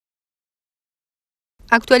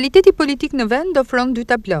Aktualiteti politik në vend ofron dy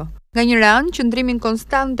tablo. Nga njëra anë, qëndrimin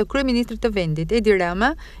konstant të kryeministrit të vendit, Edi Rama,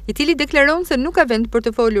 i cili deklaron se nuk ka vend për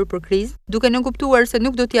të folur për krizë, duke nënkuptuar se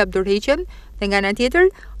nuk do t'i jap dorëheqjen, dhe nga ana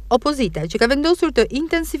tjetër, opozita, që ka vendosur të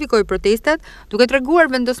intensifikojë protestat, duke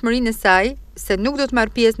treguar vendosmërinë e saj se nuk do të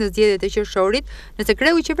marrë pjesë në zgjedhjet e qershorit nëse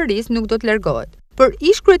kreu i qeverisë nuk do të largohet. Për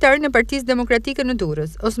ish kryetarin e Partisë Demokratike në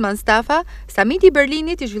Durrës, Osman Stafa, samiti i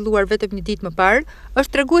Berlinit i zhvilluar vetëm një ditë më parë,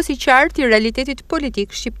 është tregues i qartë i realitetit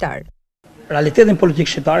politik shqiptar. Realitetin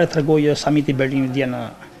politik shqiptar e tregoi samiti i Berlinit dje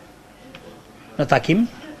në takim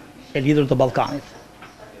e lidhur të Ballkanit.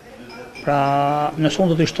 Pra, nëse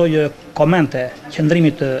unë do të shtoj komente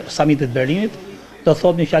qëndrimit të samitit të Berlinit, do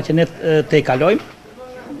thotë një fjalë që ne të e kalojmë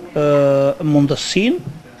mundësinë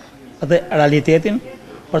dhe realitetin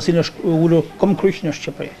për cilën është ulur kom kryq në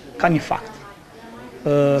Shqipëri. Ka një fakt.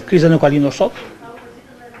 Kriza nuk ka lindur sot.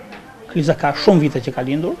 Kriza ka shumë vite që ka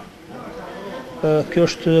lindur. Kjo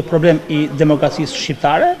është problem i demokracisë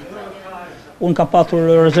shqiptare. Unë kam patur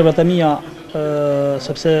rezervat e mia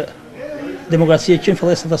sepse demokracia që në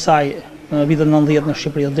fillimet e saj në vitet 90 në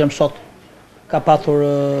Shqipëri dhe deri më sot ka patur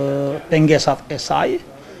pengesat e saj,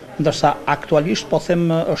 ndërsa aktualisht po them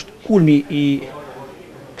është kulmi i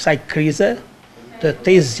kësaj krize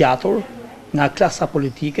të zgjatur nga klasa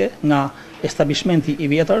politike, nga establishmenti i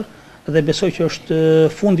vjetër dhe besoj që është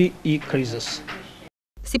fundi i krizës.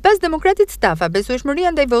 Sipas demokratit Stafa,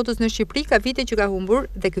 besueshmëria ndaj votës në Shqipëri ka vite që ka humbur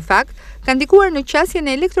dhe ky fakt ka ndikuar në qasjen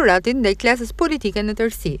e elektoratit ndaj klasës politike në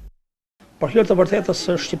tërësi. Për hir të vërtetës,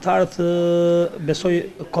 shqiptarët besoj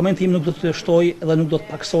komenti im nuk do të shtoj dhe nuk do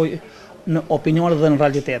të paksoj në opinionet dhe në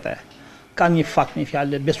realitete. Ka një fakt, një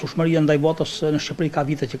fjalë, besueshmëria ndaj votës në Shqipëri ka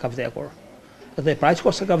vite që ka vdekur. Dhe pra aq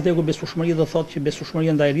kohë se ka vdekur besueshmëria do thotë që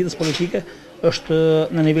besueshmëria ndaj elitës politike është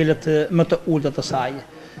në nivelet më të ulta të saj.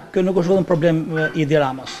 Kjo nuk është vetëm problem i Edi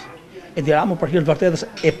Ramës. Edi Rama për hir të vërtetës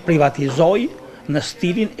e privatizoi në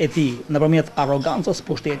stilin e tij, nëpërmjet arrogancës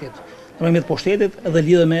pushtetit, nëpërmjet pushtetit dhe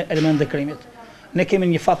lidhur me elementet e krimit. Ne kemi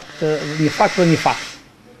një fakt dhe një fakt.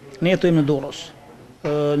 Ne jetojmë në Durrës.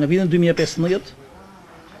 Në vitin 2015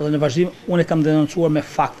 dhe në vazhdim unë e kam denoncuar me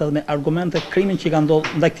fakte dhe me argumente krimin që ka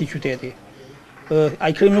ndodhur ndaj këtij qyteti.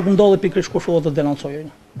 Ai krim nuk ndodhi pikërisht kur fillova të denoncojë.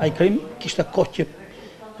 Ai krim kishte kohë që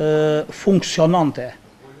funksiononte.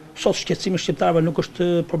 Sot shqetësimi shqiptarëve nuk është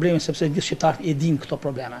problemi sepse gjithë shqiptarët e dinë këto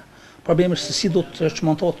probleme. Problemi është se si do të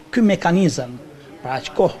çmontohet ky mekanizëm. Pra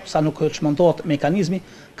aq kohë sa nuk çmontohet mekanizmi,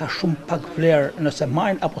 ka shumë pak vlerë nëse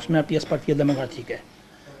marrin apo s'merr pjesë Partia Demokratike.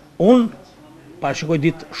 Unë parashikoj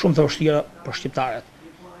ditë shumë të vështira për shqiptarët.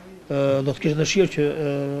 Do të kisha dëshirë që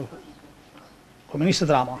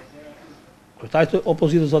kryeministri Rama, kryetari të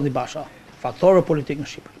opozitës zoti Basha, faktorë politik në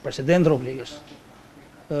Shqipëri, presidenti Roblegës,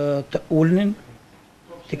 të ulnin,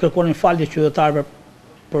 të kërkonin falje qytetarëve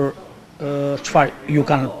për çfarë ju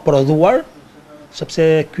kanë prodhuar, sepse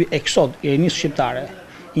ky eksod i rinisë shqiptare,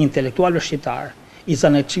 i intelektualëve shqiptar, i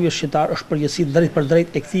zanatçive shqiptar është përgjegjësi drejt për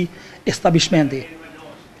drejt e këtij establishmenti.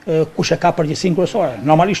 Kush e ka përgjegjësinë kryesore?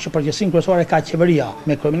 Normalisht që përgjegjësinë kryesore ka qeveria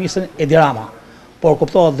me kryeministrin Edi Rama, por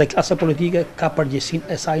kuptohet dhe klasa politike ka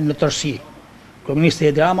përgjegjësinë e saj në tërësi. Kryeministri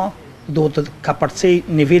Edi Rama duhet të kapërcej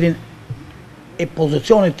nivelin e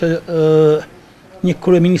pozicionit të një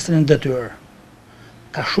kryeministri në detyrë.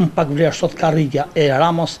 Ka shumë pak vlerë sot ka rritja e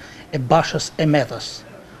Ramës, e Bashës, e Metës.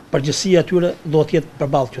 Përgjegjësia e tyre do të jetë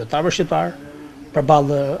përballë qytetarëve shqiptar,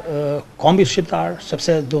 përballë kombit shqiptar,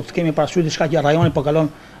 sepse do të kemi parasysh diçka që rajoni po kalon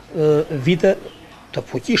vite të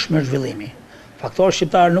fuqishme zhvillimi. Faktori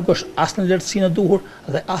shqiptar nuk është as në lartësinë e duhur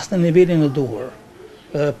dhe as në nivelin e duhur.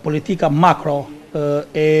 Politika makro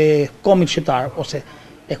e kombit shqiptar ose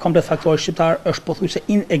e komplet faktorit shqiptar është pothuajse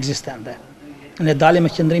inekzistente. Ne dalim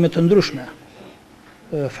me qëndrime të ndryshme.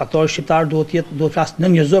 Faktori shqiptar duhet të flasë në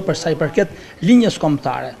një zë për sa i përket linjës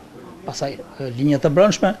kombëtare. Pastaj linjat e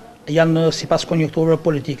brendshme janë sipas konjunkturave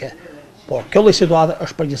politike. Por kjo lloj situate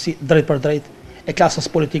është përgjithësi drejt për drejt e klasës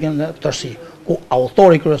politike në tërësi, ku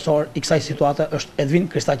autori kryesor i kësaj situate është Edvin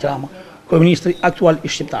Kristaq Rama, kryeministri aktual i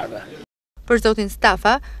shqiptarëve. Për zotin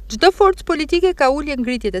Stafa, çdo forcë politike ka ulje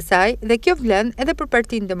ngritjet e saj dhe kjo vlen edhe për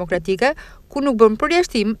Partinë Demokratike, ku nuk bën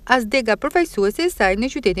përjashtim as dega përfaqësuese e saj në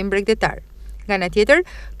qytetin bregdetar. Nga ana tjetër,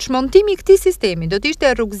 çmontimi i këtij sistemi do të ishte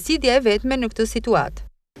rrugëzidhja e vetme në këtë situatë.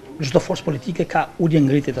 Çdo forcë politike ka ulje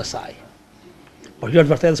ngritjet e saj. Por hir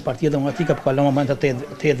të vërtetës Partia Demokratike po kalon momente të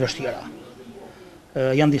jetë vështira.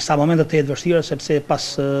 Janë disa momente të jetë vështira sepse pas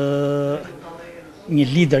një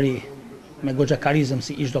lideri me goxha karizëm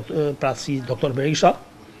si si doktor Berisha,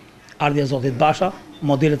 ardhja e zotit Basha,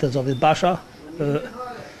 modelet e zotit Basha,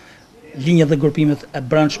 linjat dhe grupimet e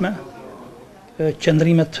brendshme,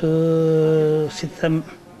 qëndrimet, si të them,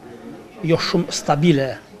 jo shumë stabile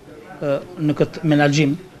në këtë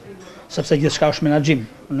menaxhim, sepse gjithçka është menaxhim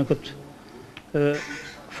në këtë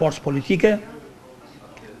forcë politike,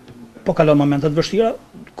 po kalon momente të vështira,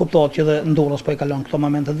 kuptohet që dhe në Durrës po e kalon këto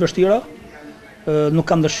momente të vështira. Nuk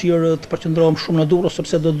kam dëshirë të përqendrohem shumë në Durrës,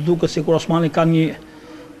 sepse do të duket sikur Osmani ka një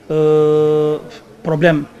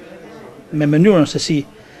problem me mënyrën se si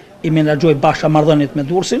i menaxhoi Basha marrëdhëniet me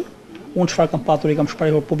Durrësin. Unë çfarë kam patur i kam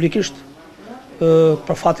shprehur publikisht,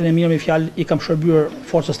 për fatin e mirë me fjalë i kam shërbyer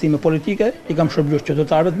forcës time politike, i kam shërbyer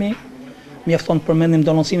qytetarëve të mi. Mjafton të përmendim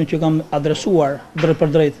denoncimin që kam adresuar drejt për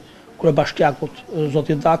drejt kryebashkiakut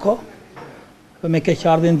zotit Dako, me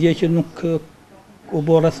keqardhje ndjej që nuk u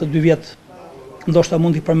bë rreth 2 vjet, ndoshta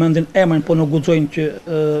mund t'i përmendin emrin, po nuk guxojnë që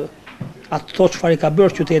ato çfarë i ka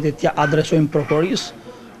bërë qytetit t'ja adresojnë prokurorisë.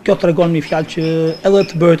 Kjo tregon me fjalë që edhe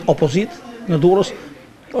të bëhet opozitë në Durrës,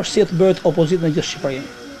 është si të bëhet opozitë në gjithë Shqipërinë.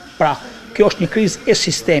 Pra, kjo është një krizë e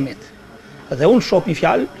sistemit. Dhe unë shoh me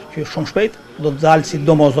fjalë që shumë shpejt do të dalë si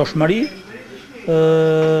domosdoshmëri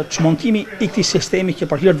çmontimi i këtij sistemi që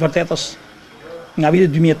për hir të vërtetës nga viti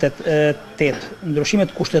 2008,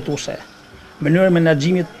 ndryshimet kushtetuese, mënyra e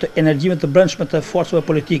menaxhimit të energjive të brendshme të forcave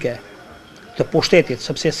politike, të pushtetit,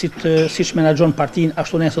 sepse siç menaxhon partinë,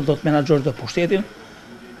 ashtu nesër do të menaxhosh të pushtetin,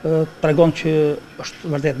 tregon që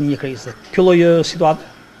është vërtet një krizë. Kjo lloj situatë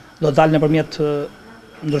do të dalë nëpërmjet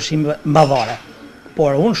ndryshimeve mbavare.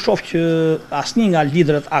 Por unë shoh që asnjë nga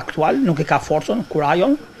liderët aktual nuk e ka forcën,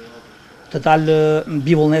 kurajon të dalë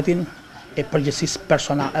mbi vullnetin e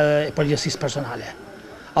përgjegjësisë personale.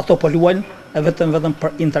 Ato po luajnë vetëm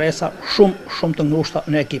për interesa shumë të ngrushta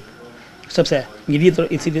në ekip. Sepse një lider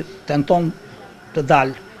i cili tenton të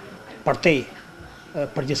dalë përtej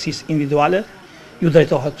përgjegjësisë individuale, ju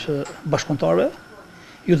drejtohet bashkëpunëtorëve,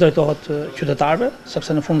 ju drejtohet qytetarëve,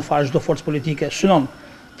 sepse në fund fare çdo forcë politike synon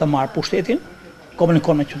të marrë pushtetin,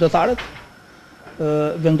 komunikon me qytetarët,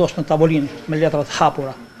 vendos në tavolinë me letra të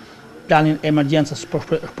hapura planin e emergjencës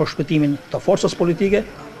për shpëtimin të forcës politike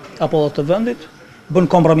apo të vendit, bën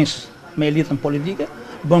kompromis me elitën politike,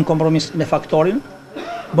 bën kompromis me faktorin,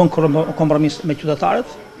 bën kompromis me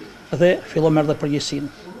qytetarët dhe fillon merr dhe përgjegjësinë.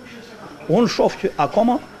 Unë shoh që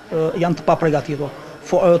akoma janë të paprigatitur.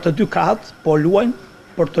 Të dy krahët po luajnë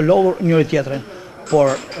për të lodhur njëri tjetrin,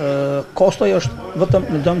 por kostoja është vetëm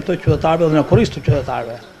në dëm të qytetarëve dhe në korist të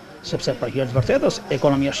qytetarëve, sepse për hir të vërtetës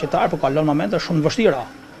ekonomia shqiptare po kalon momente shumë të vështira.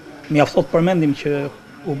 Mjafton të përmendim që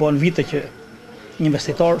u bën vite që një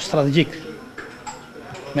investitor strategjik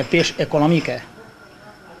me peshë ekonomike,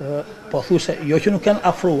 pothuajse jo që nuk kanë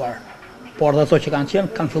afruar, por dhe ato që kanë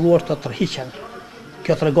qenë kanë filluar të tërhiqen.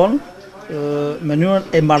 Kjo tregon mënyrën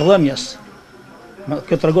e marrëdhënies.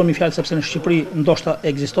 Kjo tregon me fjalë sepse në Shqipëri ndoshta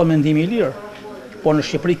ekziston mendimi i lirë, por në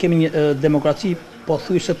Shqipëri kemi një demokraci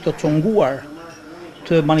pothuajse të cunguar,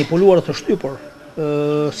 të manipuluar, të shtypur.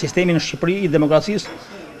 Sistemi në Shqipëri i demokracisë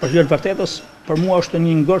për hir të vërtetës për mua është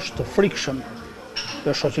një ngërç të frikshëm.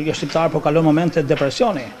 Shoqëria shqiptare po kalon momente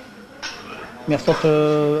depresioni. Mjafton të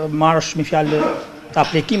marrësh me fjalë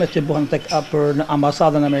aplikimet që bëhen tek për në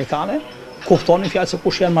ambasadën amerikane, kupton me fjalë se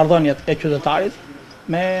kush janë marrëdhëniet e qytetarit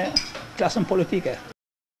me klasën politike.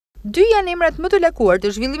 Dy janë emrat më të lakuar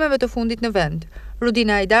të zhvillimeve të fundit në vend,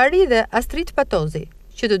 Rudina Hajdari dhe Astrid Patozi,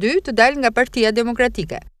 që të dy të dalin nga Partia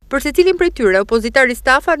Demokratike. Për secilin prej tyre, opozitari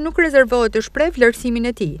Stafa nuk rezervohet të shpreh vlerësimin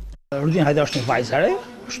e tij. Rudina Hajdari është një vajzë e re,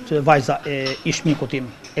 është vajza e ish-mikut tim,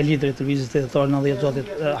 e liderit të lëvizjes tetor 90 zotit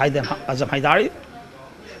Azem Hajdari.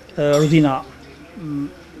 Rudina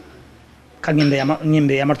ka një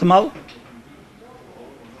emër të madh.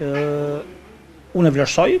 Unë e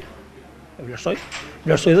vlerësoj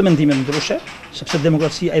dhe mendime ndryshe, sepse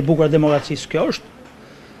demokracia e bukur e demokracisë kjo është.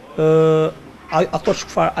 Ato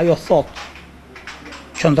çfarë ajo thotë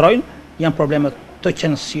qëndrojnë, janë problemet të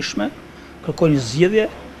qëndësishme, kërkojnë zgjidhje,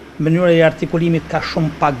 mënyra e artikulimit ka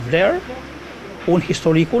shumë pak vlerë, unë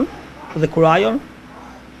historikun dhe kurajon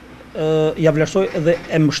ja vlerësoj dhe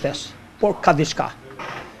e mbështes, por ka diçka.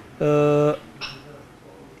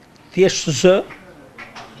 Thjesht zë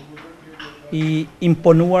i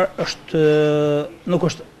imponuar nuk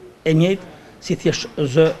është e njëjtë si thjesht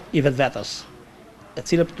zë i vetvetes, e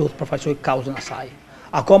cila duhet përfaqësoj kauzën e saj.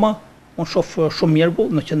 Akoma unë shoh shumë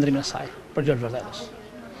mjergull në qëndrimin e saj për gjë të vërtetës.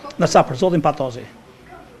 Ndërsa për zotin Patozi,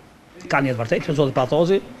 ka një të vërtetë që zoti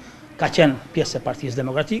Patozi ka qenë pjesë e Partisë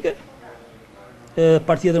Demokratike.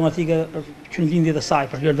 Partia Demokratike që në lindjet e saj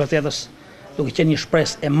për gjë të vërtetës duke qenë një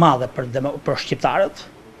shpresë e madhe për shqiptarët,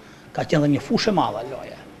 ka qenë dhe një fushë e madhe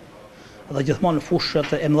loje. Dhe gjithmonë në fushët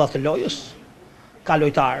e mëdha të lojës ka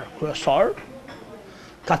lojtar kryesor,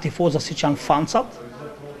 ka tifoza siç janë fancat,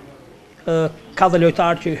 ka dhe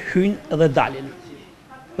lojtarë që hyjnë dhe dalin.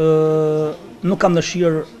 Nuk kam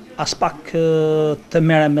dëshirë as pak të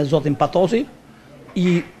merrem me zotin Patozi,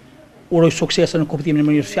 i uroj suksese në kuptimin e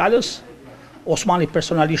mënyrës fjalës. Osmani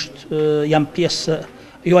personalisht jam pjesë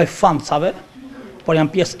jo e famcave, por jam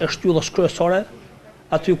pjesë e shtyllës kryesore,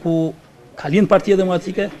 aty ku ka lind Partia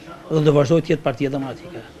Demokratike dhe do vazhdoj të jetë Partia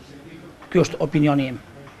Demokratike. Ky është opinioni im.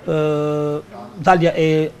 Dalja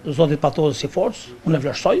e zotit Patozi si forcë, unë e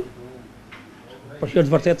vlerësoj. Për hir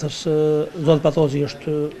të vërtetës, zoti Patozi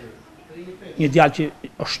është një djalë që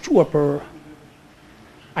është quar për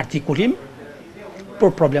artikulim,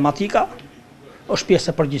 për problematika, është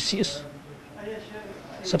pjesë e përgjegjësisë,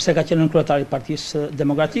 sepse ka qenë kryetari i Partisë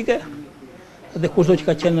Demokratike, dhe kushdo që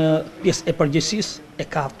ka qenë pjesë e përgjegjësisë e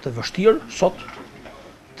ka të vështirë sot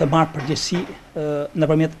të marrë përgjegjësi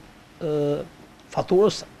nëpërmjet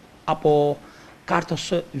faturës apo kartës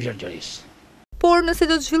së virgjërisë. Por nëse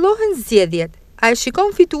do të zhvillohen zgjedhjet, a e shikon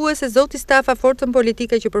fituese zoti Stafa forcën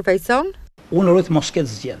politike që përfaqëson? Unë uroj të mos ketë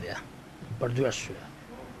zgjedhje, për dy arsye.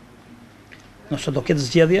 Nëse do ketë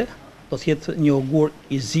zgjedhje, do të jetë një augur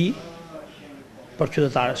i zi për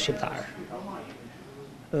qytetarët shqiptarë.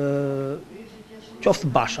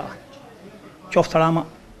 Qoftë Basha, qoftë Rama,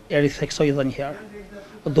 e ritheksoj edhe një herë,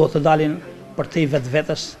 do të dalin përtej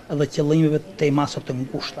vetvetes edhe qëllimeve të masat të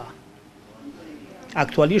ngushta.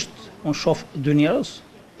 Aktualisht, unë shoh dy njerëz,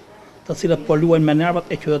 të cilët po luajnë me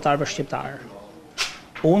nervat e qytetarëve shqiptarë.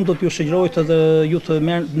 Unë do t'ju sugjeroj të ju të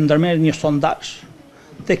ndërmerrni një sondazh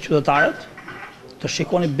tek qytetarët, të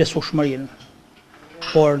shikoni besueshmërinë.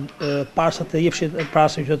 Por para se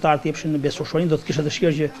qytetarët të jepshin besueshmërinë, do të kisha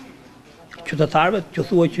dëshirë që qytetarëve t'ju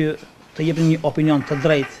thuaj që të jepin një opinion të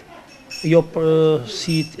drejtë, jo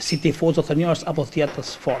si tifozë të njërës apo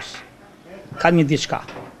tjetës forcë. Ka një diçka.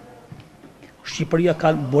 Shqipëria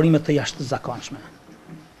ka burime të jashtëzakonshme,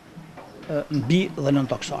 mbi dhe nën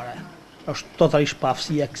toksore. Është totalisht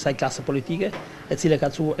paaftësia e kësaj klase politike, e cila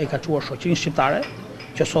e ka çuar shoqërinë shqiptare,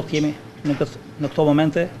 që sot jemi në këto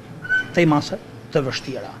momente të mase të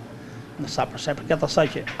vështira. Nësa përsa përket asaj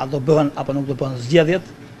që a do bëhen apo nuk do bëhen zgjedhjet,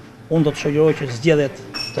 unë do të sugjeroj që zgjedhjet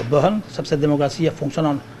të bëhen, sepse demokracia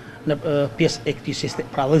funksionon në pjesë e këtij sistemi,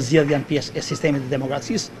 pra dhe zgjedhja janë pjesë e sistemit të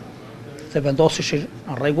demokracisë, të vendosishin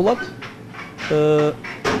rregullat.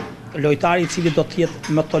 Lojtari i cili do të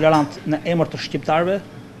jetë më tolerant në emër të shqiptarëve,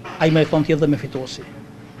 ai meriton të jetë dhe me fituesi.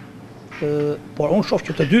 Por unë shoh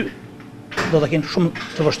që të dy do të kenë shumë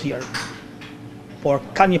të vështirë. Por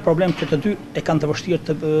ka një problem që të dy e kanë të vështirë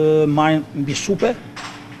të marrin mbi supe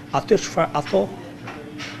atë çfarë ato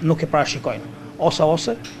nuk e parashikojnë.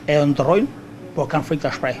 Ose e ndrojnë, por kanë frikë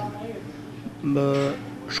ta shprehin.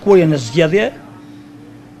 Shkurja në zgjedhje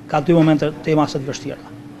ka dy momente të masa të vështira.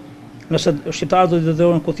 Nëse shqiptarët do të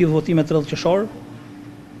detyrohen kuti votime 30 qershor,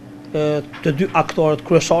 të dy aktorët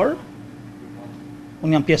kryesor,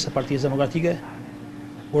 unë jam pjesë e Partisë Demokratike,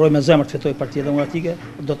 uroj me zemër të fitoj Partia Demokratike,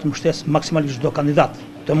 do të mbështes maksimalisht çdo kandidat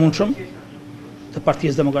të mundshëm të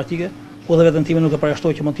Partisë Demokratike, ku dhe veten time nuk e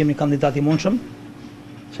përjashtoj që mund të jem një kandidat i mundshëm,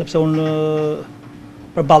 sepse unë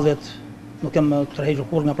përballjet nuk jam tërhequr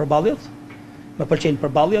kurrë nga përballjet, më pëlqejnë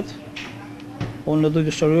përballjet. Unë do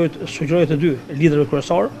të sugjeroj të dy liderëve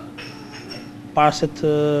kryesor, para se të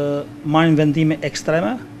marrin vendime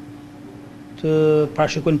ekstreme, të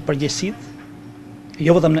parashikojnë përgjegjësitë,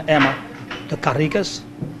 jo vetëm në emër të karrikës,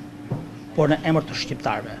 por në emër të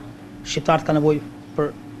shqiptarëve. Shqiptarët kanë nevojë për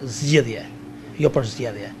zgjedhje, jo për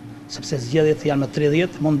zgjedhje, sepse zgjedhjet janë me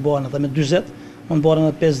 30, mund të bëhen edhe me 40, mund të bëhen edhe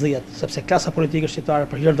me 50, sepse klasa politike shqiptare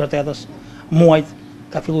për hir të vërtetës muajt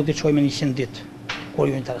ka filluar të çojë me 100 ditë, kur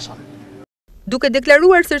ju intereson. Duke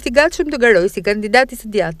deklaruar se është i gatshëm të garojë si kandidati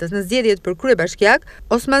së djathtës në zgjedhjet për kryebashkiak,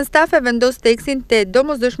 Osman Stafa vendos teksin te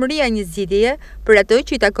domosdoshmëria e një zgjidhjeje për atë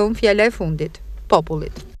që i takon fjala e fundit,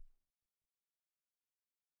 popullit.